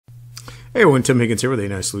Hey everyone, Tim Higgins here with A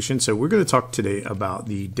Nice Solution. So we're going to talk today about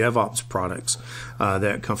the DevOps products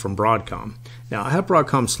that come from Broadcom. Now I have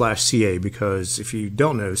Broadcom/CA because if you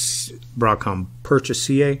don't know, Broadcom purchased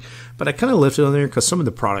CA, but I kind of left it on there because some of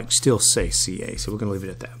the products still say CA, so we're going to leave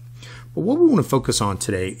it at that. But what we want to focus on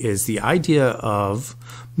today is the idea of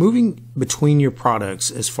moving between your products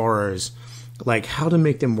as far as like how to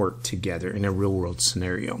make them work together in a real world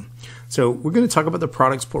scenario. So we're going to talk about the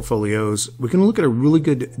products portfolios. We're going to look at a really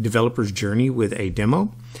good developer's journey with a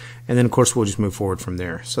demo. And then of course we'll just move forward from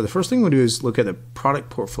there. So the first thing we'll do is look at the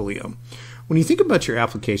product portfolio. When you think about your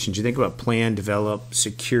applications, you think about plan, develop,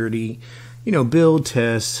 security, build,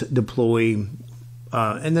 test, deploy,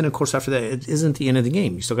 and then of course after that it isn't the end of the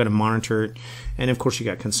game. You still got to monitor it, and of course you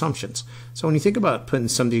got consumptions. So when you think about putting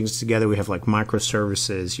some things together, we have like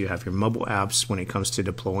microservices, you have your mobile apps when it comes to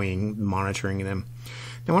deploying, monitoring them.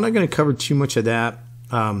 Now we're not going to cover too much of that,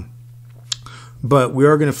 but we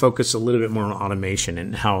are going to focus a little bit more on automation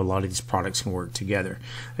and how a lot of these products can work together.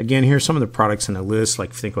 Again, here's some of the products in the list.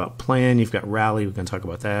 Like if you think about Plan, you've got Rally, we're going to talk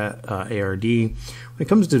about that, ARD. When it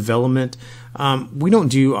comes to development, we don't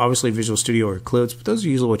do obviously Visual Studio or Eclipse, but those are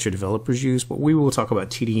usually what your developers use, but we will talk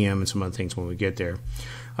about TDM and some other things when we get there.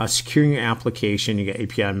 Securing your application, you got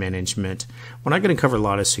API management. We're not going to cover a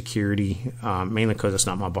lot of security, mainly because it's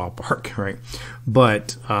not my ballpark, right?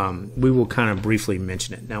 But we will kind of briefly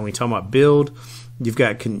mention it. Now, when we talk about build, you've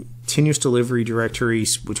got continuous delivery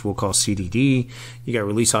directories, which we'll call CDD. You got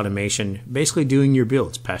release automation, basically doing your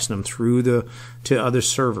builds, passing them through to other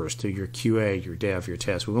servers, to your QA, your dev, your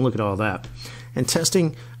test. We're going to look at all that. And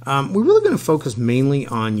testing, we're really going to focus mainly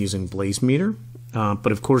on using BlazeMeter.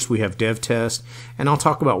 But of course we have dev test, and I'll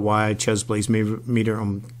talk about why I chose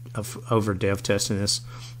BlazeMeter over dev test in this,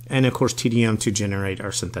 and of course TDM to generate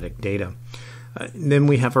our synthetic data. Then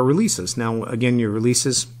we have our releases. Now again, your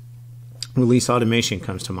releases, release automation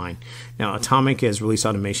comes to mind. Now Atomic is release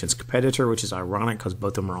automation's competitor, which is ironic because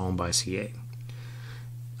both of them are owned by CA.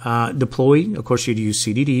 Deploy, of course you'd use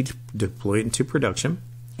CDD to deploy it into production.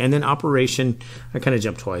 And then operation, I kind of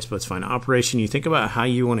jumped twice, but it's fine. Operation, you think about how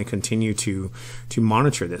you want to continue to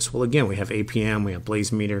monitor this. Well, again, we have APM, we have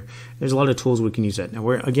BlazeMeter. There's a lot of tools we can use that. Now,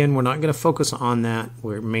 we're not going to focus on that.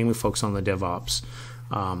 We're mainly focused on the DevOps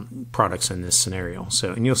products in this scenario.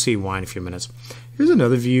 So, and you'll see why in a few minutes. Here's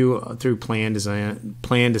another view through plan,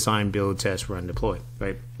 design, build, test, run, deploy.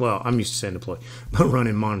 Right? Well, I'm used to saying deploy, but run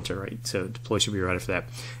and monitor. Right? So deploy should be right after that.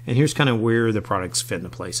 And here's kind of where the products fit into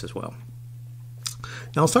place as well.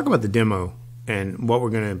 Now let's talk about the demo and what we're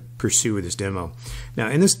going to pursue with this demo. Now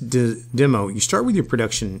in this demo, you start with your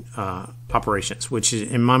production operations, which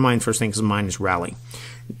is, in my mind, first thing comes to mind is Rally.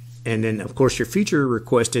 And then of course your feature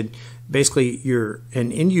requested, basically you're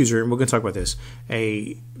an end user, and we're going to talk about this,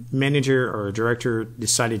 a manager or a director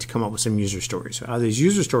decided to come up with some user stories. Out of these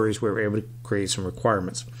user stories, we were able to create some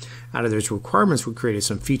requirements. Out of those requirements, we created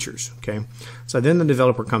some features. Okay, so then the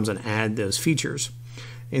developer comes and adds those features.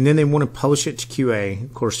 And then they want to publish it to QA.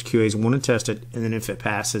 Of course, QAs want to test it, and then if it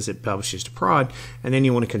passes, it publishes to prod, and then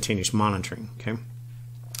you want to continuous monitoring. Okay.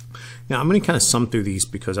 Now I'm going to kind of sum through these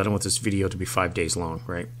because I don't want this video to be 5 days long,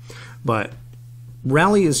 right? But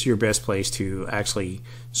Rally is your best place to actually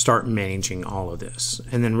start managing all of this,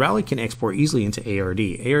 and then Rally can export easily into ARD.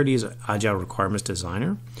 ARD is Agile Requirements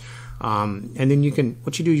Designer. And then you can,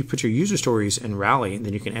 what you do, you put your user stories in Rally, and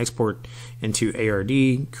then you can export into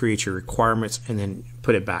ARD, create your requirements, and then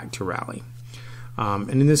put it back to Rally. And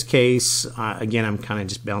in this case, again, I'm kind of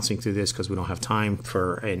just bouncing through this because we don't have time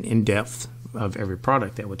for an in-depth of every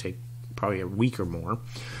product. That would take probably a week or more.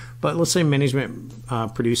 But let's say management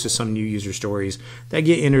produces some new user stories that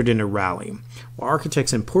get entered into Rally. Well,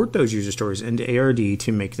 architects import those user stories into ARD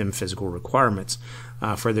to make them physical requirements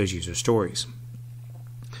for those user stories.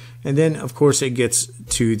 And then, of course, it gets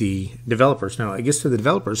to the developers. Now, it gets to the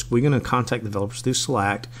developers. We're going to contact developers through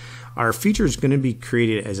Slack. Our feature is going to be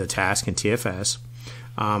created as a task in TFS.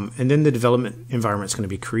 And then the development environment is going to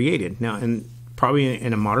be created. Now, probably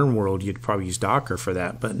in a modern world, you'd probably use Docker for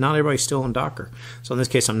that, but not everybody's still on Docker. So in this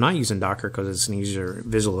case, I'm not using Docker because it's an easier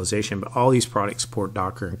visualization, but all these products support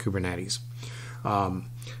Docker and Kubernetes. And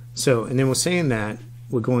then we're saying that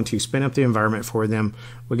we're going to spin up the environment for them.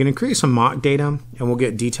 We're going to create some mock data, and we'll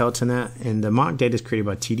get detail to that. And the mock data is created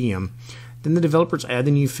by TDM. Then the developers add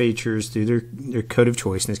the new features through their code of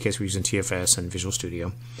choice. In this case, we're using TFS and Visual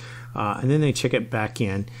Studio. And then they check it back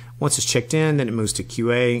in. Once it's checked in, then it moves to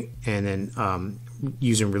QA, and then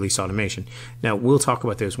using release automation. Now, we'll talk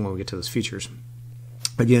about those when we get to those features.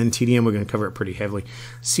 Again, TDM, we're going to cover it pretty heavily.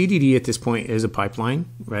 CDD at this point is a pipeline,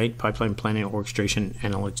 right? Pipeline planning, orchestration,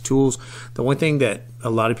 analytics tools. The one thing that a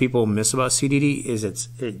lot of people miss about CDD is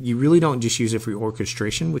you really don't just use it for your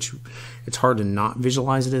orchestration, which it's hard to not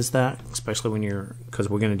visualize it as that, especially when because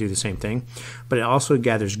we're going to do the same thing. But it also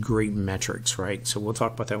gathers great metrics, right? So we'll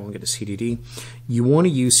talk about that when we get to CDD. You want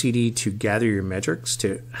to use CD to gather your metrics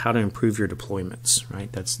to how to improve your deployments,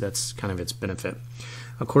 right? That's kind of its benefit.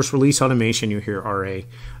 Of course, release automation, you hear RA.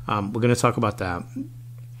 We're going to talk about that.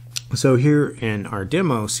 So here in our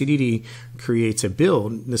demo, CDD creates a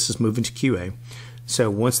build. This is moving to QA.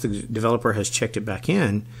 So once the developer has checked it back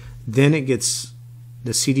in, then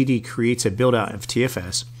the CDD creates a build out of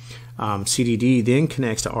TFS. CDD then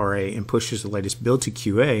connects to RA and pushes the latest build to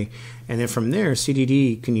QA. And then from there,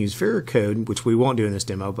 CDD can use Veracode, which we won't do in this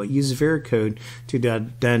demo, but uses Veracode to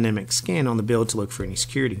dynamic scan on the build to look for any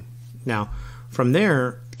security. Now, from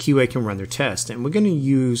there, QA can run their test, and we're going to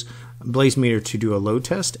use BlazeMeter to do a load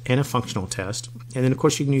test and a functional test. And then, of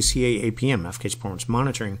course, you can use CA APM, application performance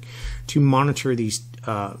monitoring, to monitor these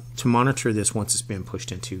this once it's been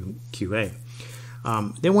pushed into QA.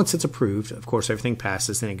 Then once it's approved, of course, everything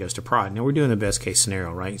passes, then it goes to prod. Now we're doing the best case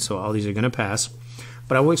scenario, right? So all these are going to pass,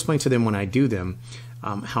 but I will explain to them when I do them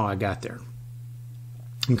how I got there.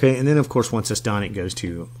 Okay, and then of course once it's done, it goes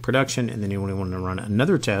to production, and then you want to run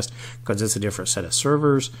another test because it's a different set of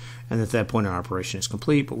servers, and at that point our operation is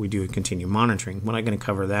complete, but we do continue monitoring. We're not going to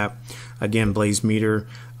cover that. Again, BlazeMeter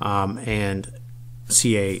and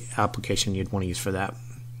CA application you'd want to use for that.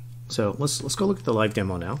 So let's go look at the live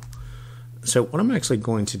demo now. So what I'm actually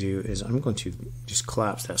going to do is I'm going to just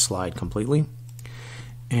collapse that slide completely,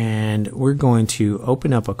 and we're going to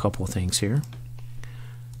open up a couple of things here.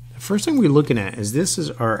 First thing we're looking at is this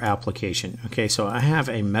is our application. Okay, so I have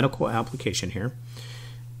a medical application here,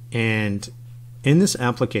 and in this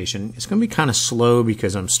application, it's going to be kind of slow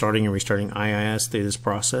because I'm starting and restarting IIS through this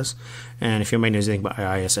process. And if anybody knows anything about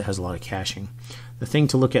IIS, it has a lot of caching. The thing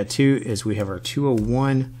to look at too is we have our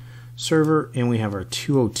 201 server and we have our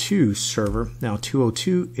 202 server. Now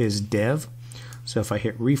 202 is dev, so if I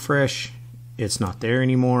hit refresh, it's not there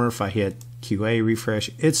anymore. If I hit QA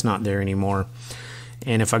refresh, it's not there anymore.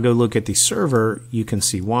 And if I go look at the server, you can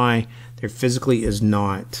see why. There physically is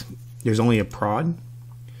not, there's only a prod.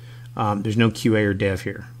 There's no QA or dev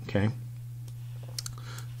here, okay?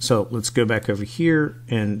 So let's go back over here,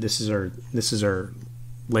 and this is our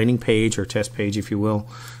landing page or test page, if you will.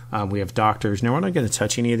 We have doctors. Now we're not going to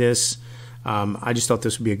touch any of this. I just thought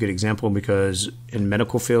this would be a good example because in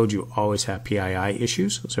medical field you always have PII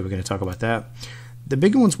issues, so we're going to talk about that. The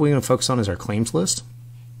big ones we're going to focus on is our claims list.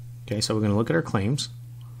 Okay, so we're going to look at our claims.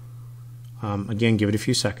 Again, give it a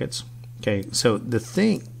few seconds. Okay, so the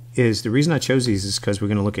thing is, the reason I chose these is because we're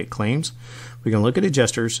going to look at claims, we're going to look at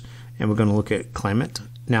adjusters, and we're going to look at claimant.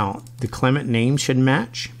 Now, the claimant name should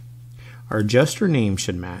match. Our adjuster name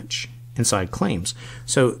should match inside claims.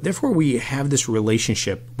 So therefore, we have this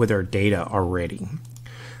relationship with our data already.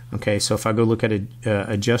 Okay, so if I go look at an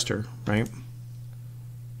adjuster, right?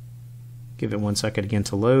 Give it 1 second again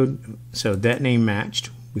to load. So that name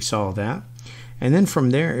matched. We saw that. And then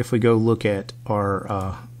from there, if we go look at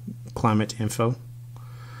our climate info,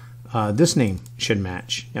 this name should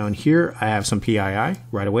match. Now in here, I have some PII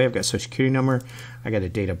right away. I've got social security number. I got a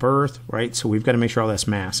date of birth, right? So we've got to make sure all that's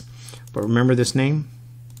masked. But remember this name.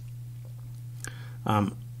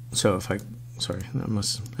 So if sorry, I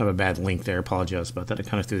must have a bad link there. Apologize about that. I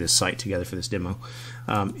kind of threw this site together for this demo.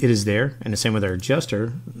 It is there, and the same with our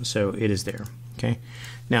adjuster. So it is there. Okay.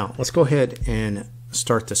 Now let's go ahead and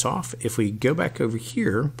start this off. If we go back over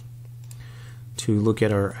here to look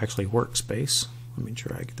at our actually workspace, let me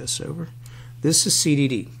drag this over. This is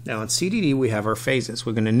CDD. Now in CDD we have our phases.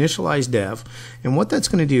 We're going to initialize dev, and what that's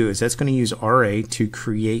going to do is that's going to use RA to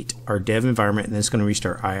create our dev environment, and then it's going to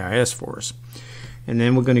restart IIS for us. And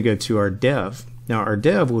then we're going to go to our dev. Now our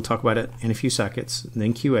dev, we'll talk about it in a few seconds, and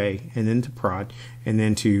then QA, and then to prod, and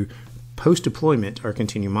then to post deployment or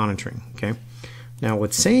continue monitoring. Okay. Now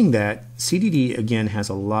what's saying that CDD again has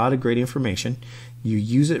a lot of great information. You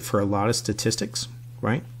use it for a lot of statistics,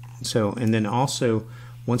 right? So, and then also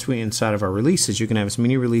once we're inside of our releases, you can have as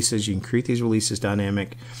many releases, you can create these releases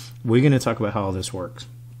dynamic. We're going to talk about how all this works.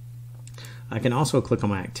 I can also click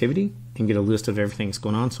on my activity and get a list of everything that's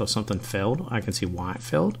going on. So if something failed, I can see why it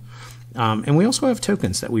failed. And we also have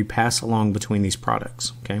tokens that we pass along between these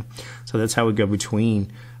products. Okay, so that's how we go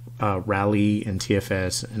between Rally and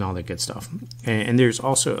TFS and all that good stuff. And there's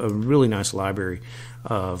also a really nice library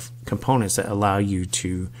of components that allow you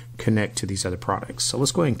to connect to these other products. So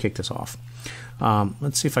let's go ahead and kick this off.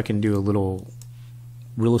 Let's see if I can do a little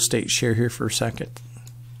real estate share here for a second.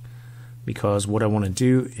 because what I want to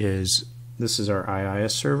do is, this is our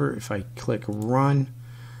IIS server. If I click run,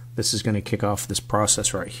 this is going to kick off this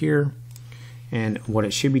process right here. And what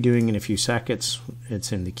it should be doing in a few seconds,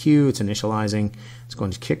 it's in the queue, it's initializing, it's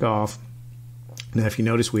going to kick off. Now if you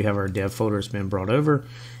notice, we have our dev folder has been brought over,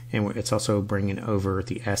 and it's also bringing over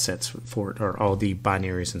the assets for it, or all the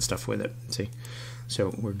binaries and stuff with it. See,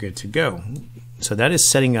 so we're good to go. So that is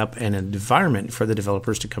setting up an environment for the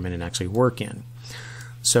developers to come in and actually work in.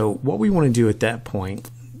 So what we want to do at that point,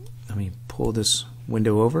 let me pull this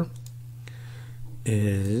window over,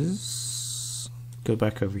 is go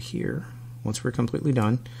back over here once we're completely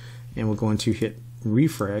done, and we're going to hit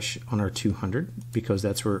refresh on our 200 because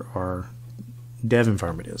that's where our dev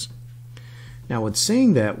environment is. Now with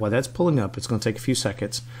saying that, while that's pulling up, it's going to take a few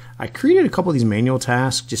seconds. I created a couple of these manual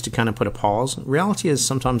tasks just to kind of put a pause. Reality is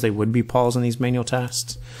sometimes they would be pause in these manual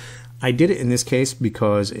tasks. I did it in this case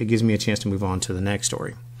because it gives me a chance to move on to the next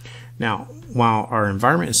story. Now, while our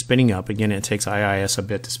environment is spinning up, again, it takes IIS a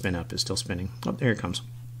bit to spin up. It's still spinning. Oh, there it comes.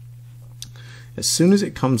 As soon as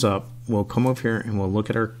it comes up, we'll come over here and we'll look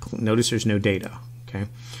at our, notice there's no data, okay?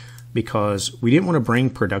 Because we didn't want to bring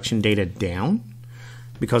production data down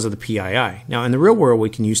because of the PII. Now, in the real world, we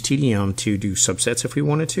can use TDM to do subsets if we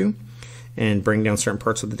wanted to and bring down certain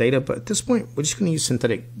parts of the data. But at this point, we're just going to use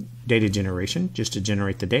synthetic data generation just to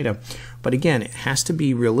generate the data. But again, it has to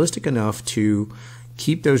be realistic enough to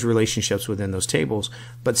keep those relationships within those tables,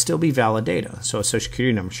 but still be valid data. So a social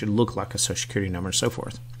security number should look like a social security number and so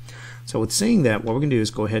forth. So with saying that, what we're going to do is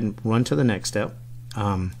go ahead and run to the next step.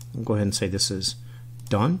 We'll go ahead and say this is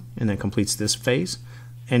done, and then completes this phase.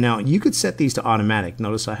 And now you could set these to automatic.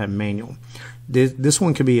 Notice I have manual. This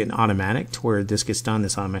one could be an automatic to where this gets done,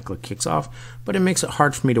 this automatically kicks off, but it makes it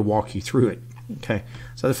hard for me to walk you through it. Okay,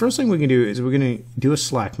 so the first thing we can do is we're going to do a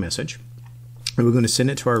Slack message, and we're going to send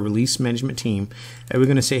it to our release management team, and we're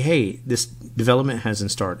going to say, hey, this development has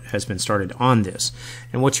been started on this.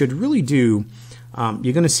 And what you'd really do,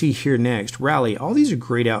 you're going to see here next, Rally, all these are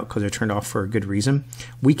grayed out because they're turned off for a good reason.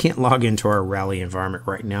 We can't log into our Rally environment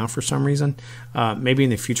right now for some reason. Maybe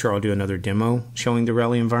in the future I'll do another demo showing the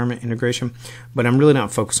Rally environment integration, but I'm really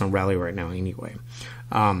not focused on Rally right now anyway.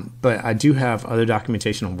 But I do have other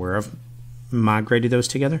documentation on where I've migrated those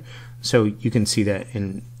together, so you can see that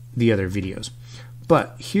in the other videos.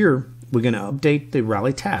 But here we're going to update the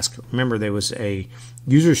Rally task. Remember, there was a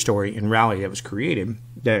user story in Rally that was created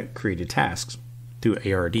that created tasks through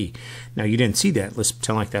ARD. Now you didn't see that. Let's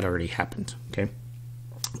pretend like that already happened. Okay.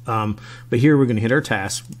 But here we're going to hit our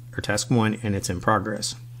task 1, and it's in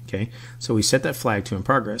progress. Okay. So we set that flag to in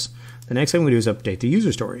progress. The next thing we do is update the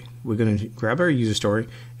user story. We're going to grab our user story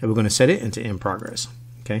and we're going to set it into in progress.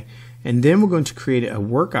 Okay. And then we're going to create a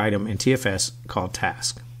work item in TFS called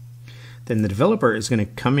task. Then the developer is going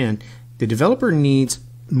to come in. The developer needs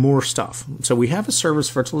more stuff. So we have a service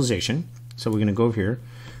virtualization. So we're going to go over here.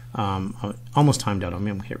 Almost timed out on me.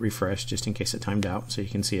 I'm going to hit refresh just in case it timed out so you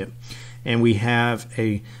can see it. And we have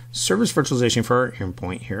a service virtualization for our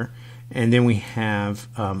endpoint here. And then we have,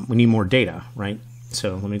 we need more data, right?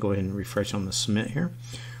 So let me go ahead and refresh on the submit here.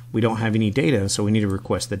 We don't have any data, so we need to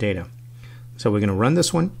request the data. So we're going to run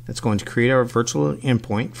this one. It's going to create our virtual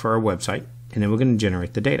endpoint for our website, and then we're going to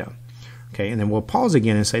generate the data. Okay, and then we'll pause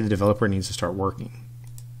again and say the developer needs to start working.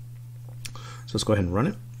 So let's go ahead and run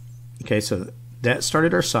it. Okay, so that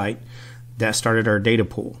started our site. That started our data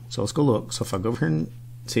pool. So let's go look. So if I go over here and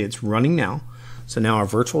see, it's running now. So now our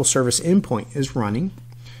virtual service endpoint is running.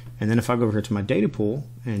 And then if I go over here to my data pool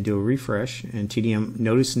and do a refresh and TDM,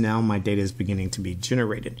 notice now my data is beginning to be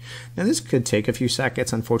generated. Now this could take a few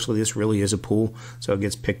seconds. Unfortunately, this really is a pool, so it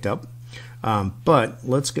gets picked up. But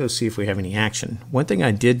let's go see if we have any action. One thing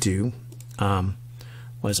I did do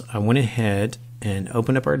was I went ahead and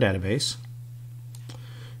opened up our database.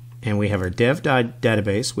 And we have our dev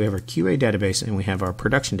database, we have our QA database, and we have our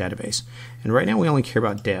production database. And right now we only care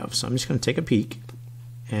about dev. So I'm just going to take a peek.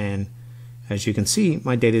 And as you can see,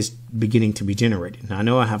 my data is beginning to be generated. Now I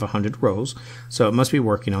know I have 100 rows, so it must be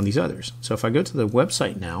working on these others. So if I go to the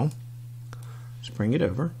website now, let's bring it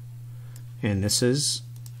over. And this is,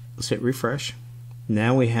 let's hit refresh.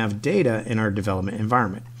 Now we have data in our development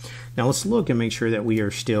environment. Now let's look and make sure that we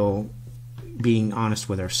are still being honest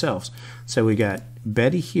with ourselves. So we got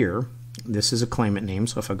Betty here. This is a claimant name.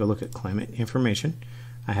 So if I go look at claimant information,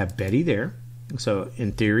 I have Betty there. So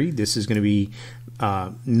in theory, this is going to be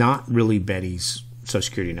not really Betty's social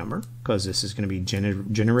security number because this is going to be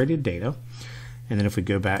generated data. And then if we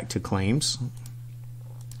go back to claims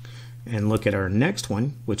and look at our next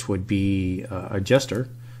one, which would be adjuster.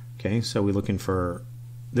 Okay, so we're looking for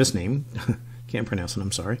this name. Can't pronounce it,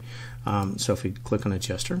 I'm sorry. So if we click on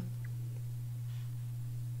adjuster,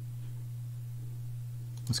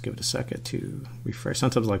 Let's give it a second to refresh.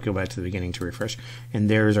 Sometimes I go back to the beginning to refresh. And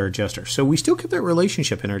there's our adjuster. So we still keep that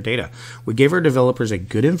relationship in our data. We gave our developers a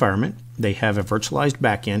good environment. They have a virtualized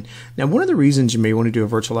backend. Now, one of the reasons you may want to do a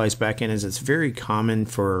virtualized backend is it's very common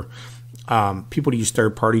for people to use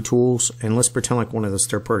third-party tools. And let's pretend like one of those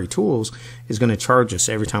third-party tools is going to charge us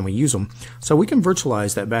every time we use them. So we can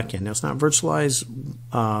virtualize that backend. Now, it's not virtualized.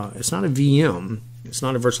 It's not a VM. It's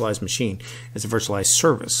not a virtualized machine. It's a virtualized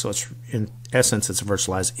service. So it's, in essence, it's a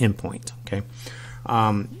virtualized endpoint. Okay.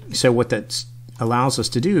 So what that allows us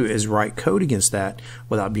to do is write code against that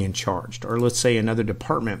without being charged. Or let's say another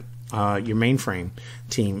department, your mainframe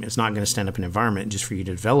team is not going to stand up an environment just for you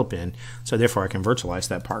to develop in. So therefore, I can virtualize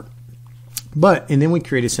that part. And then we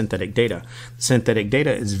created synthetic data. Synthetic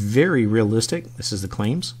data is very realistic. This is the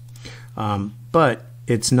claims, but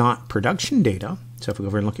it's not production data. So if we go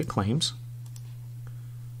over and look at claims.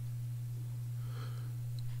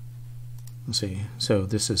 Let's see, so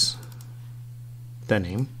this is that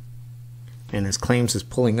name, and as claims is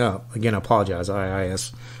pulling up, again I apologize,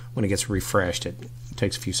 IIS, when it gets refreshed it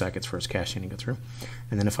takes a few seconds for its caching to go through.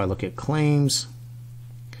 And then if I look at claims,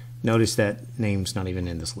 notice that name's not even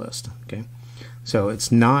in this list. Okay, so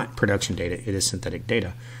it's not production data, it is synthetic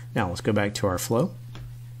data. Now let's go back to our flow.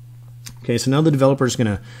 Okay, so now the developer is going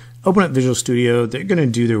to open up Visual Studio, they're going to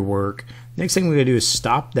do their work. Next thing we're going to do is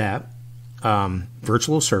stop that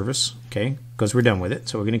virtual service, okay, because we're done with it,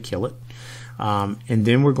 so we're going to kill it. And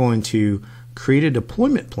then we're going to create a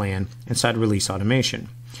deployment plan inside Release Automation.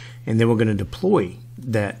 And then we're going to deploy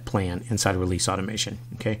that plan inside Release Automation.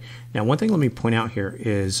 Okay. Now, one thing let me point out here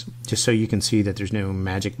is, just so you can see that there's no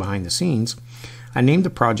magic behind the scenes, I named the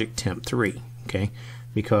project Temp 3, okay,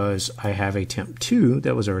 because I have a Temp 2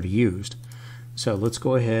 that was already used. So let's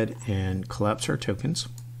go ahead and collapse our tokens.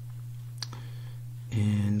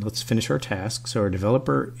 And let's finish our task. So our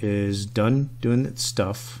developer is done doing its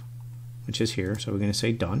stuff, which is here. So we're going to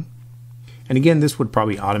say done. And again, this would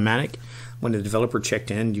probably automatic. When the developer checked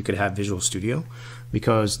in, you could have Visual Studio,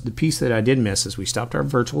 because the piece that I did miss is we stopped our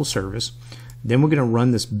virtual service. Then we're going to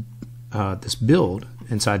run this this build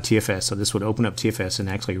inside TFS. So this would open up TFS and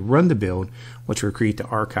actually run the build, which would create the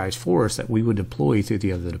archives for us that we would deploy through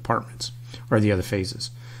the other departments or the other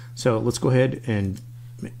phases. So let's go ahead and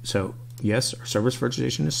yes, our service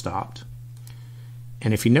virtualization is stopped.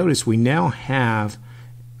 And if you notice, we now have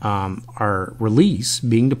our release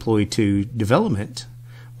being deployed to development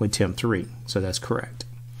with Temp 3. So that's correct.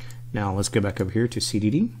 Now let's go back over here to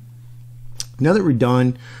CDD. Now that we're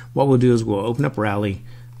done, what we'll do is we'll open up Rally.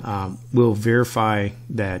 We'll verify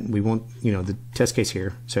that we want, the test case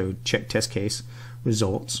here. So check test case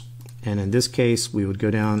results. And in this case, we would go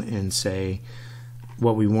down and say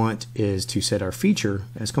what we want is to set our feature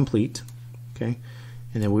as complete. Okay.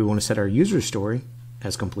 And then we want to set our user story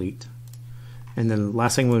as complete. And then the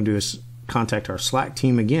last thing we'll do is contact our Slack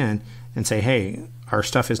team again and say, hey, our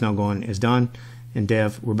stuff is done, and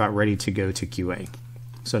dev, we're about ready to go to QA.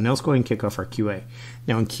 So now let's go ahead and kick off our QA.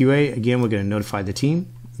 Now in QA, again, we're going to notify the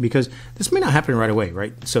team, because this may not happen right away,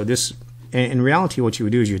 right? So this, in reality, what you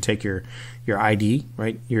would do is you would take your ID,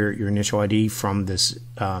 right, your initial ID from this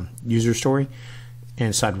user story,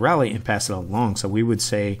 inside Rally and pass it along. So we would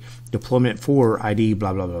say deployment for ID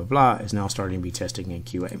blah blah blah blah is now starting to be testing in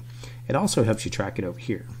QA. It also helps you track it over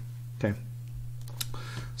here. Okay.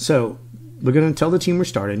 So we're going to tell the team we're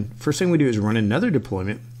starting. First thing we do is run another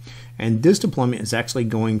deployment, and this deployment is actually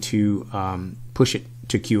going to push it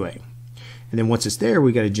to QA. And then once it's there,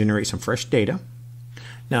 we got to generate some fresh data.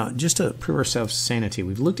 Now, just to prove ourselves sanity,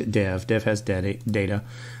 we've looked at dev. Dev has data.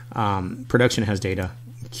 Production has data.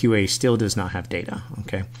 QA still does not have data.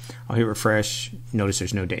 Okay, I'll hit refresh. Notice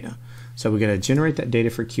there's no data. So we're going to generate that data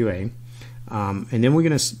for QA, and then we're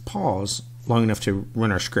going to pause long enough to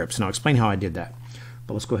run our scripts. And I'll explain how I did that.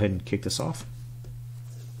 But let's go ahead and kick this off.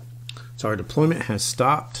 So our deployment has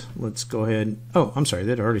stopped. Let's go ahead. Oh, I'm sorry,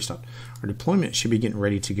 that already stopped. Our deployment should be getting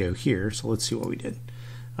ready to go here. So let's see what we did.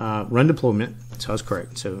 Run deployment. So I was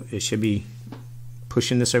correct. So it should be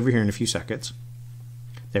pushing this over here in a few seconds.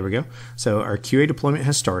 There we go. So our QA deployment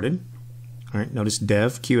has started. All right, notice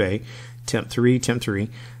dev QA temp 3 temp 3.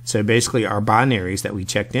 So basically our binaries that we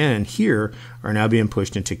checked in here are now being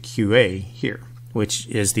pushed into QA here, which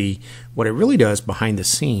is what it really does behind the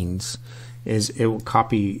scenes is it will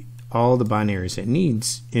copy all the binaries it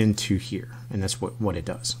needs into here, and that's what it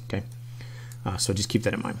does. Okay, so just keep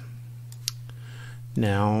that in mind.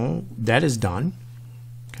 Now that is done.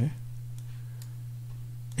 Okay,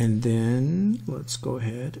 and then let's go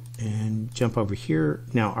ahead and jump over here.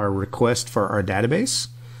 Now our request for our database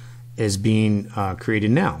is being created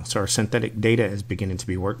now, so our synthetic data is beginning to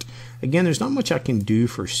be worked. Again, there's not much I can do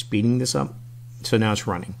for speeding this up. So now it's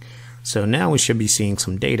running. So now we should be seeing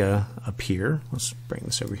some data up here. Let's bring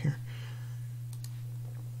this over here.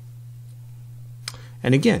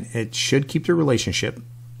 And again, it should keep the relationship,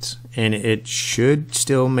 and it should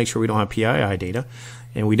still make sure we don't have PII data,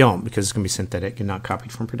 and we don't because it's going to be synthetic and not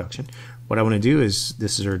copied from production. What I want to do is,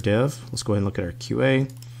 this is our dev. Let's go ahead and look at our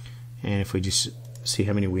QA, and if we just see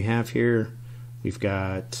how many we have here, we've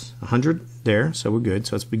got 100 there, so we're good.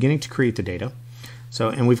 So it's beginning to create the data. So,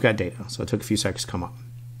 and we've got data, so it took a few seconds to come up.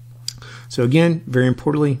 So again, very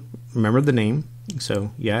importantly, remember the name.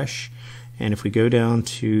 So Yash, and if we go down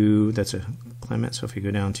to, that's a Clement, so if we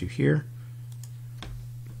go down to here,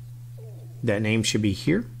 that name should be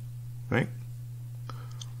here, right?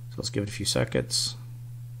 So let's give it a few seconds.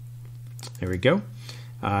 There we go.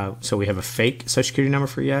 So we have a fake social security number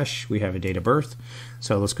for Yash. We have a date of birth.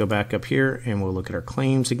 So let's go back up here and we'll look at our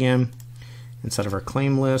claims again. Inside of our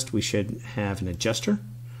claim list, we should have an adjuster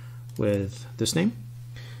with this name.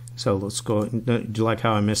 So let's go. Do you like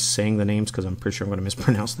how I miss saying the names? Because I'm pretty sure I'm going to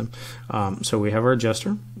mispronounce them. So we have our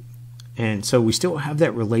adjuster. And so we still have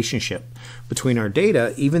that relationship between our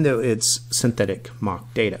data, even though it's synthetic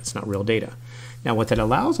mock data. It's not real data. Now, what that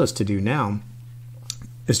allows us to do now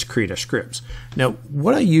is to create our scripts. Now,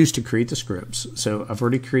 what I use to create the scripts, so I've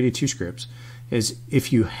already created 2 scripts, is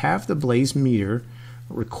if you have the Blaze Meter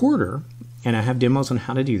recorder, and I have demos on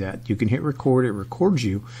how to do that, you can hit record, it records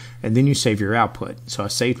you, and then you save your output. So I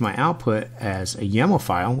saved my output as a YAML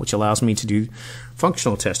file, which allows me to do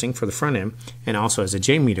functional testing for the front end, and also as a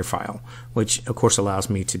JMeter file, which of course allows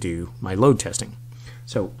me to do my load testing.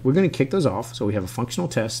 So we're going to kick those off. So we have a functional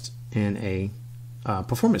test and a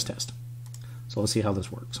performance test. So let's see how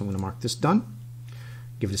this works. I'm going to mark this done.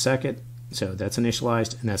 Give it a second. So that's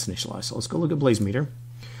initialized and that's initialized. So let's go look at Blaze Meter.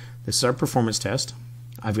 This is our performance test.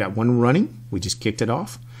 I've got one running. We just kicked it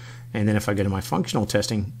off. And then if I go to my functional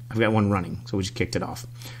testing, I've got one running. So we just kicked it off.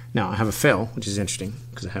 Now I have a fail, which is interesting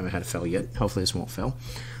because I haven't had a fail yet. Hopefully this won't fail.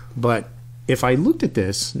 But if I looked at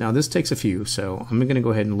this, now this takes a few. So I'm going to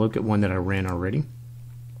go ahead and look at one that I ran already.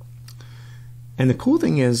 And the cool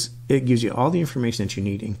thing is it gives you all the information that you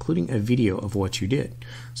need, including a video of what you did.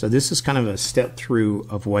 So this is kind of a step through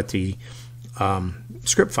of what the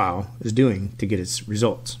script file is doing to get its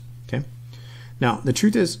results. Okay. Now the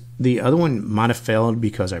truth is the other one might have failed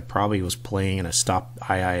because I probably was playing in a stop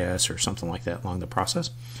IIS or something like that along the process.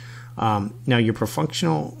 Now your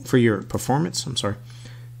functional for your performance, I'm sorry.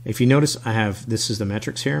 If you notice, I have, this is the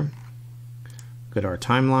metrics here. Go to our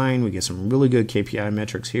timeline. We get some really good KPI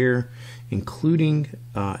metrics here, including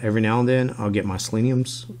every now and then I'll get my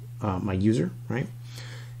Selenium's, my user, right?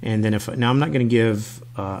 And then now I'm not going to give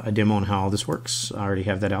a demo on how all this works. I already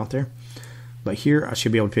have that out there. But here I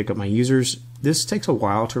should be able to pick up my users. This takes a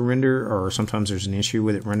while to render, or sometimes there's an issue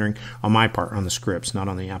with it rendering on my part, on the scripts, not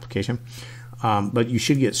on the application. But you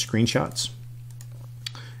should get screenshots.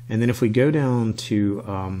 And then if we go down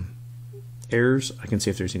to errors, I can see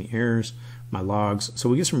if there's any errors, my logs. So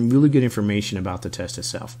we get some really good information about the test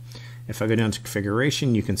itself. If I go down to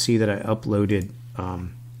configuration, you can see that I uploaded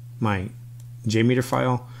my JMeter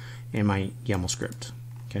file and my YAML script.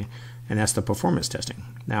 Okay, and that's the performance testing.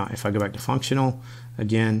 Now, if I go back to functional,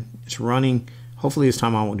 again, it's running. Hopefully this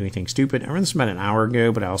time I won't do anything stupid. I ran this about an hour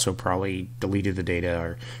ago, but I also probably deleted the data,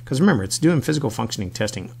 or because remember, it's doing physical functioning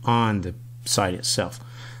testing on the site itself.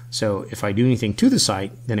 So if I do anything to the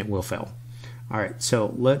site, then it will fail. All right,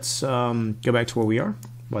 so let's go back to where we are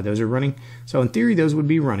while those are running. So in theory, those would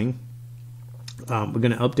be running. We're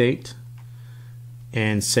going to update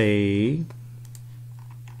and say,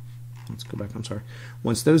 let's go back, I'm sorry.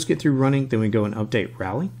 Once those get through running, then we go and update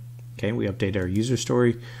Rally. Okay, we update our user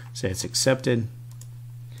story, say it's accepted.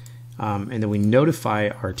 And then we notify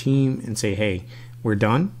our team and say, hey, we're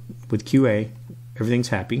done with QA. Everything's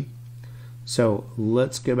happy. So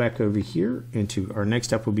let's go back over here into our next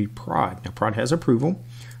step will be prod. Now prod has approval.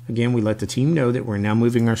 Again, we let the team know that we're now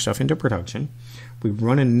moving our stuff into production. We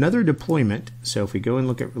run another deployment. So if we go and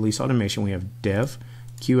look at release automation, we have dev,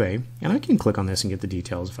 QA, and I can click on this and get the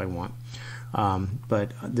details if I want.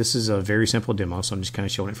 But this is a very simple demo, so I'm just kind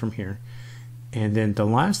of showing it from here. And then the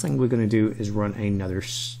last thing we're going to do is run another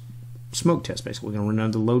smoke test. Basically, we're going to run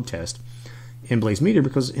another load test in Blaze Meter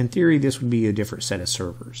because in theory this would be a different set of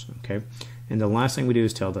servers. Okay, and the last thing we do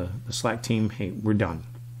is tell the Slack team, hey, we're done.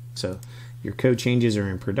 So your code changes are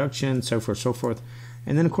in production, so forth, so forth.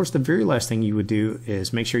 And then of course the very last thing you would do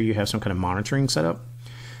is make sure you have some kind of monitoring set up.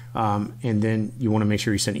 And then you want to make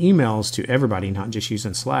sure you send emails to everybody, not just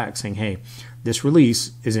using Slack, saying, hey, this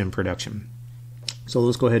release is in production. So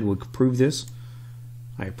let's go ahead and we'll approve this.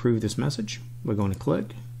 I approve this message. We're going to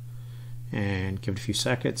click and give it a few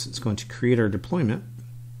seconds. It's going to create our deployment.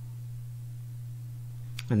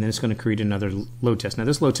 and then it's going to create another load test. Now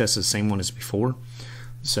this load test is the same one as before,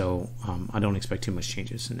 so I don't expect too much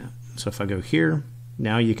changes in that. So if I go here,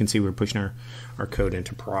 now you can see we're pushing our code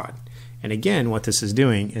into prod. And again, what this is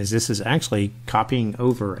doing is this is actually copying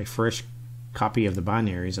over a fresh copy of the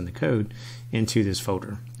binaries and the code into this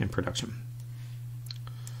folder in production.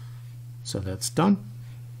 So that's done.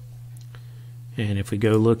 And if we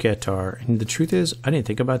go look at our, and the truth is, I didn't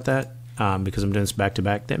think about that because I'm doing this back to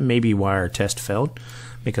back. That may be why our test failed,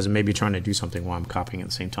 because it may be trying to do something while I'm copying at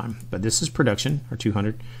the same time. But this is production, or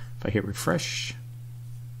 200. If I hit refresh,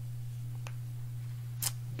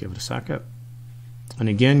 give it a second. And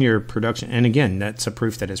again, your production, and again, that's a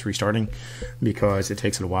proof that it's restarting because it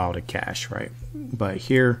takes it a while to cache, right? But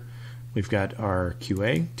here we've got our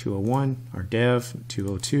QA 201, our dev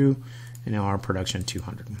 202, and now our production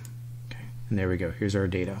 200. Okay, and there we go. Here's our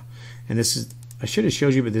data. And this is, I should have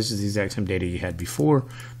showed you, but this is the exact same data you had before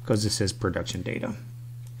because this is production data.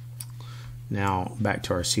 Now back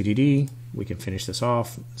to our CDD, we can finish this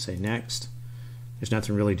off, say next. There's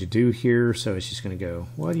nothing really to do here, so it's just going to go,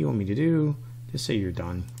 what do you want me to do? Just say you're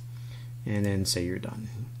done, and then say you're done.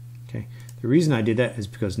 Okay. The reason I did that is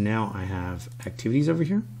because now I have activities over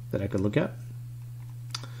here that I could look at.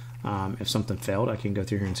 If something failed, I can go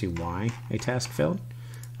through here and see why a task failed.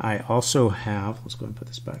 I also have, let's go ahead and put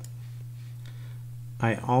this back.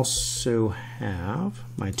 I also have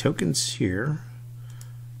my tokens here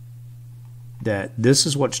that this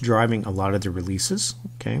is what's driving a lot of the releases.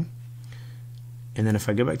 Okay. And then if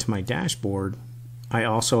I go back to my dashboard, I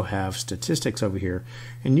also have statistics over here,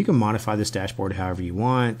 and you can modify this dashboard however you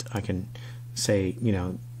want. I can say, you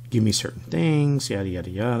know, give me certain things, yada, yada,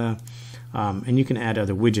 yada. And you can add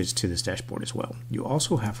other widgets to this dashboard as well. You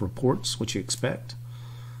also have reports, which you expect.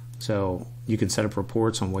 So you can set up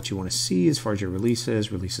reports on what you want to see as far as your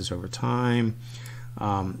releases over time.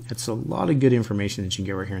 It's a lot of good information that you can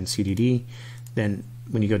get right here in CDD. Then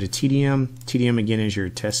when you go to TDM, TDM again is your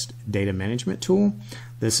test data management tool.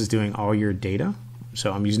 This is doing all your data.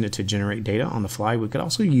 So I'm using it to generate data on the fly. We could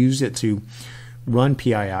also use it to run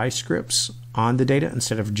PII scripts on the data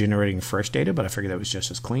instead of generating fresh data, but I figured that was just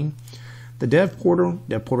as clean. The dev portal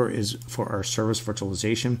is for our service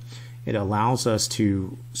virtualization. It allows us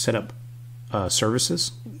to set up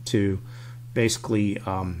services to basically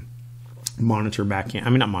monitor backend. I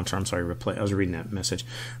mean, not monitor, I'm sorry, replace. I was reading that message.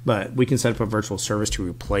 But we can set up a virtual service to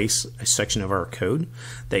replace a section of our code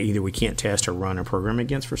that either we can't test or run or program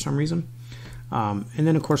against for some reason. And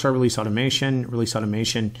then, of course, our release automation. Release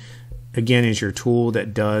automation, again, is your tool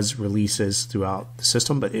that does releases throughout the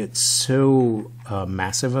system, but it's so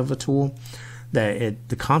massive of a tool that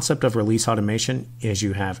the concept of release automation is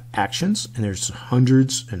you have actions, and there's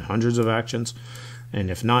hundreds and hundreds of actions. And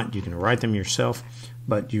if not, you can write them yourself.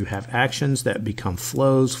 But you have actions that become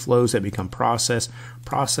flows, flows that become process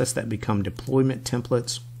that become deployment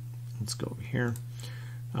templates. Let's go over here.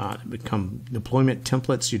 Become deployment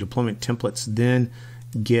templates. Your deployment templates then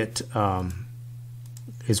get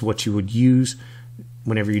is what you would use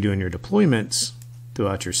whenever you're doing your deployments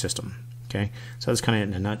throughout your system. Okay, so that's kind of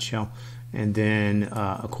in a nutshell. And then,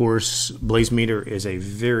 of course, BlazeMeter is a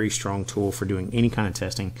very strong tool for doing any kind of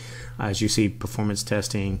testing. As you see, performance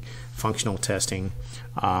testing, functional testing,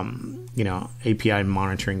 you know, API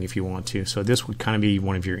monitoring if you want to. So this would kind of be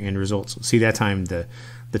one of your end results. See, that time the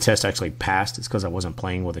test actually passed. It's because I wasn't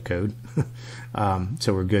playing with the code.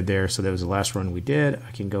 So we're good there. So that was the last run we did.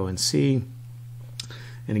 I can go and see.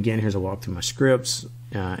 And again, here's a walk through my scripts,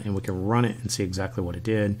 and we can run it and see exactly what it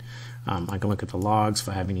did. I can look at the logs if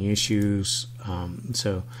I have any issues.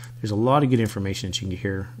 So there's a lot of good information that you can get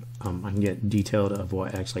here. I can get detailed of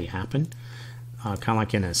what actually happened, kind of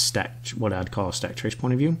like in a stack, what I'd call a stack trace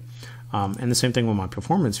point of view. And the same thing with my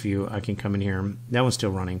performance view. I can come in here. That one's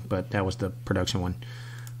still running, but that was the production one.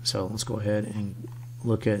 So let's go ahead and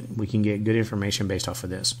look at, we can get good information based off of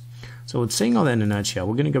this. So with saying all that in a nutshell,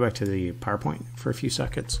 we're going to go back to the PowerPoint for a few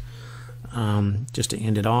seconds just to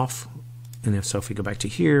end it off. And if we go back to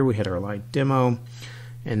here, we had our live demo,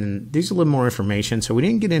 and then these are a little more information. So we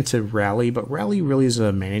didn't get into Rally, but Rally really is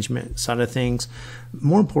a management side of things.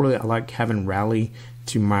 More importantly, I like having Rally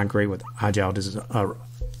to migrate with Agile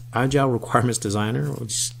Requirements Designer, we'll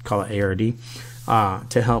just call it ARD,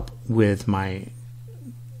 to help with my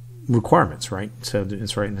requirements, right? So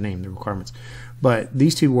it's right in the name, the requirements. But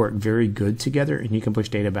these two work very good together, and you can push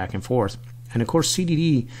data back and forth. And of course,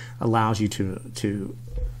 CDD allows you to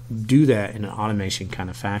do that in an automation kind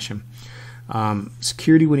of fashion.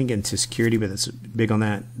 Security, we didn't get into security, but that's big on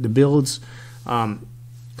that. The builds,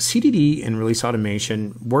 CDD and release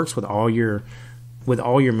automation works with all your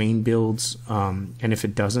main builds, and if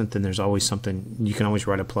it doesn't, then there's always something, you can always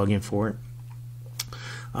write a plugin for it.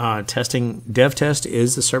 Testing, dev test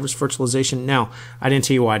is the service virtualization. Now, I didn't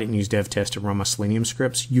tell you why I didn't use dev test to run my Selenium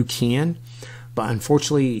scripts. You can, but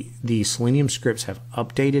unfortunately, the Selenium scripts have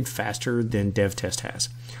updated faster than dev test has.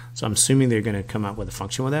 So I'm assuming they're going to come out with a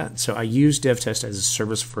function with that. So I use dev test as a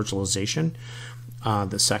service virtualization,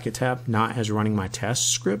 the second tab, not as running my test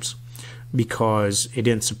scripts, because it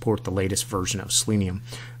didn't support the latest version of Selenium,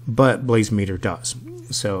 but BlazeMeter does.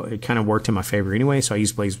 So it kind of worked in my favor anyway, so I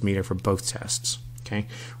use BlazeMeter for both tests. Okay,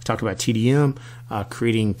 we talked about TDM,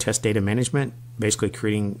 creating test data management, basically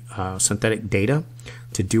creating synthetic data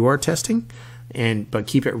to do our testing, but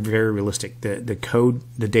keep it very realistic. The code,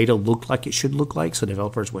 the data looked like it should look like, so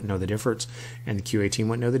developers wouldn't know the difference, and the QA team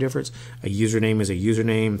wouldn't know the difference. A username is a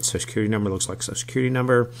username. Social security number looks like a social security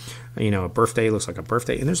number. You know, a birthday looks like a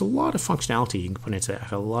birthday, and there's a lot of functionality you can put into that. I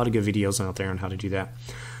have a lot of good videos out there on how to do that.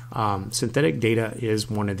 Synthetic data is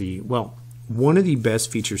one of the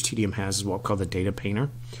best features TDM has is what we call the data painter,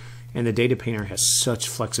 and the data painter has such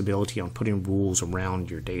flexibility on putting rules around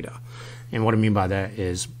your data. And what I mean by that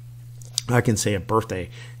is, I can say a birthday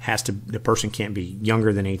the person can't be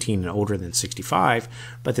younger than 18 and older than 65,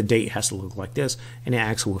 but the date has to look like this, and it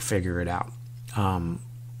actually will figure it out. And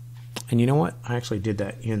you know what? I actually did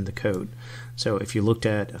that in the code. So if you looked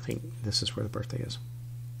at, I think this is where the birthday is.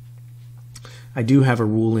 I do have a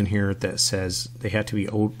rule in here that says they have to be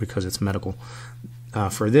old because it's medical.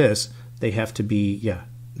 For this, they have to be,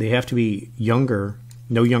 younger,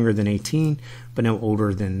 no younger than 18, but no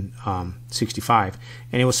older than 65.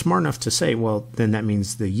 And it was smart enough to say, well, then that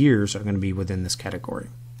means the years are going to be within this category.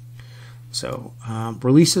 So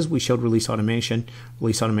releases, we showed release automation.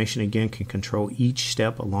 Release automation, again, can control each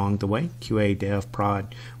step along the way, QA, dev,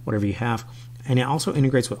 prod, whatever you have. And it also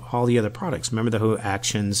integrates with all the other products. Remember the whole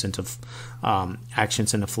actions into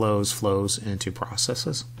flows into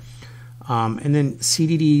processes. And then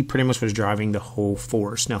CDD pretty much was driving the whole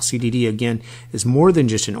force. Now CDD, again, is more than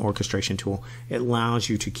just an orchestration tool. It allows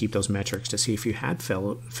you to keep those metrics to see if you had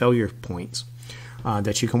failure points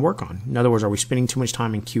that you can work on. In other words, are we spending too much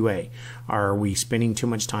time in QA? Are we spending too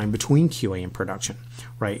much time between QA and production?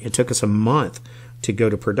 Right? It took us a month to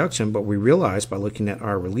go to production, but we realized by looking at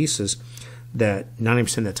our releases that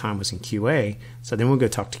 90% of the time was in QA. So then we'll go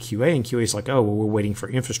talk to QA, and QA is like, oh, well, we're waiting for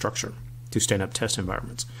infrastructure to stand up test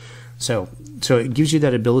environments. So it gives you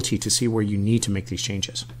that ability to see where you need to make these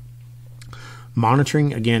changes.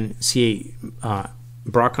 Monitoring, again,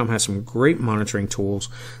 Broadcom has some great monitoring tools.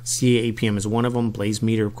 CA APM is one of them.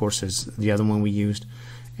 BlazeMeter, of course, is the other one we used.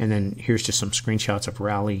 And then here's just some screenshots of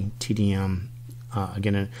Rally, TDM.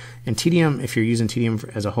 Again, and TDM, if you're using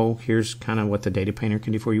TDM as a whole, here's kind of what the data painter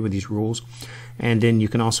can do for you with these rules. And then you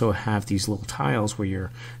can also have these little tiles where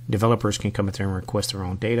your developers can come in there and request their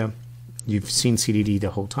own data. You've seen CDD the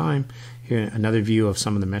whole time. Here, another view of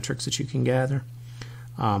some of the metrics that you can gather.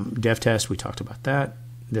 Dev test, we talked about that.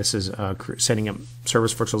 This is setting up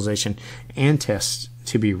service virtualization and tests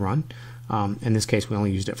to be run. In this case, we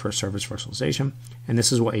only used it for service virtualization. And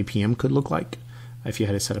this is what APM could look like if you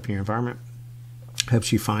had it set up in your environment.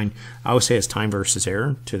 Helps you find, I would say it's time versus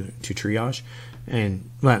error to triage, and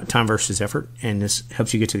time versus effort, and this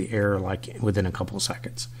helps you get to the error like within a couple of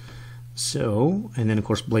seconds. So, and then of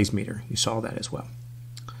course BlazeMeter, you saw that as well.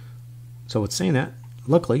 So with saying that,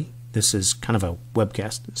 luckily this is kind of a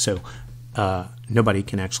webcast, so nobody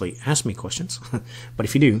can actually ask me questions, but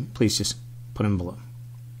if you do, please just put them below.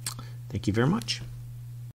 Thank you very much.